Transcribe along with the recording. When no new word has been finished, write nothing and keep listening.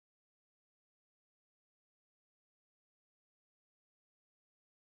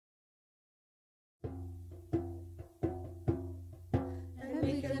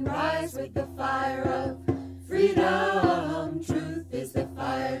can rise with the fire of freedom. Truth is the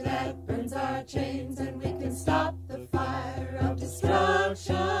fire that burns our chains, and we can stop the fire of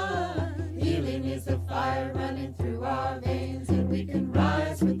destruction. Healing is the fire running through our veins, and we can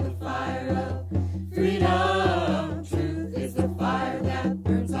rise with the fire of freedom. Truth is the fire that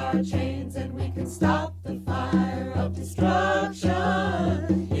burns our chains, and we can stop the fire of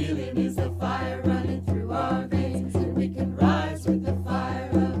destruction. Healing is the fire running through our veins, and we can rise with the fire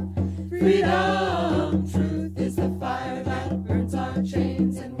of freedom. Truth is the fire that burns our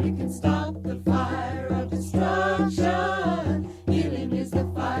chains, and we can stop the fire of destruction. Healing is the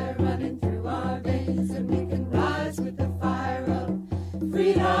fire running through our veins, and we can rise with the fire of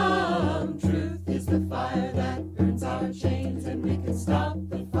freedom. Truth is the fire that burns our chains, and we can stop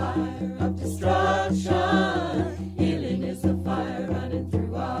the fire of